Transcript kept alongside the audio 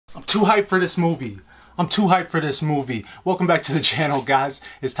too hyped for this movie. I'm too hyped for this movie. Welcome back to the channel, guys.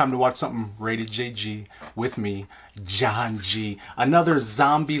 It's time to watch something rated JG with me, John G. Another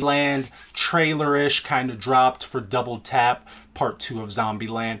Zombieland trailer-ish kind of dropped for Double Tap, part 2 of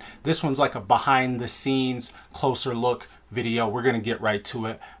Zombieland. This one's like a behind-the-scenes, closer look video. We're gonna get right to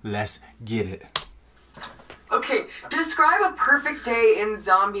it. Let's get it. Okay, describe a perfect day in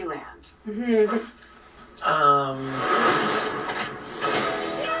Zombieland.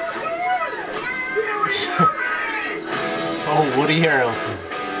 Oh, Woody Harrelson.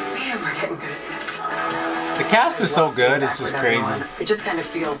 Man, we're getting good at this. The cast is so good, it's just crazy. It just kind of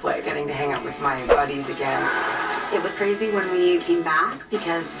feels like getting to hang out with my buddies again. It was crazy when we came back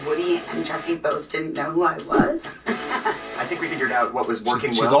because Woody and Jesse both didn't know who I was. I think we figured out what was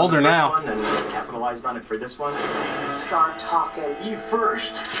working She's well older in the now. first one and capitalized on it for this one. Start talking. You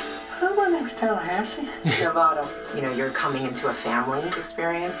first. My name's Tallahassee. Nevada. You know, you're coming into a family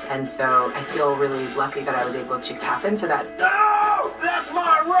experience, and so I feel really lucky that I was able to tap into that. No! That's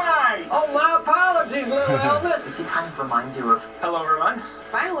my right! Oh, my apologies, little Elvis. Does he kind of remind you of... Hello, everyone.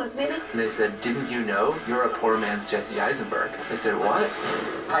 Am I hallucinating? And they said, didn't you know you're a poor man's Jesse Eisenberg? I said, what?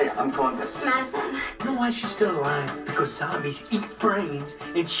 Hi, I'm Columbus. Madison. You know why she's still alive? Because zombies eat brains,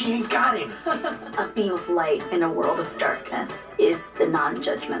 and she ain't got any. A beam of light in a world of darkness is the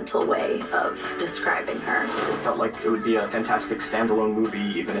non-judgmental way of describing her. It felt like it would be a fantastic standalone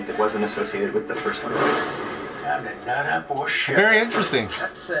movie, even if it wasn't associated with the first one. Time to nut up or shut Very up. interesting.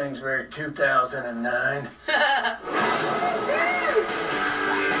 That sings very 2009.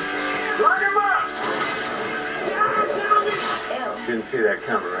 Lock him up! Didn't see that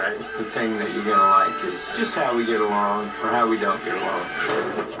coming, right? The thing that you're gonna like is just how we get along or how we don't get along.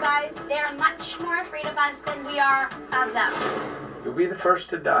 You guys, they're much more afraid of us than we are of them. You'll be the first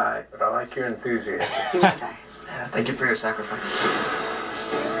to die, but I like your enthusiasm. Thank you for your sacrifice.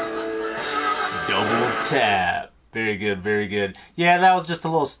 Double Tap. Very good, very good. Yeah, that was just a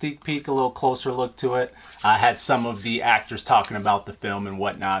little sneak peek, a little closer look to it. I had some of the actors talking about the film and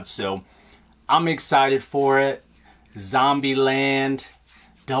whatnot, so I'm excited for it. Zombieland,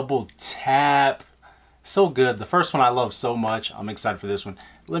 Double Tap. So good. The first one I love so much. I'm excited for this one.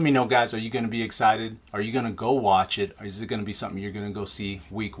 Let me know, guys, are you going to be excited? Are you going to go watch it? Or is it going to be something you're going to go see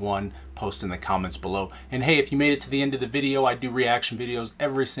week 1? Post in the comments below. And hey, if you made it to the end of the video, I do reaction videos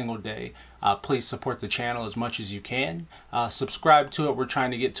every single day. Please support the channel as much as you can. Subscribe to it. We're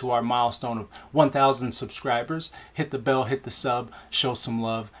trying to get to our milestone of 1,000 subscribers. Hit the bell, hit the sub, show some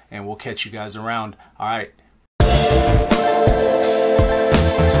love, and we'll catch you guys around. All right.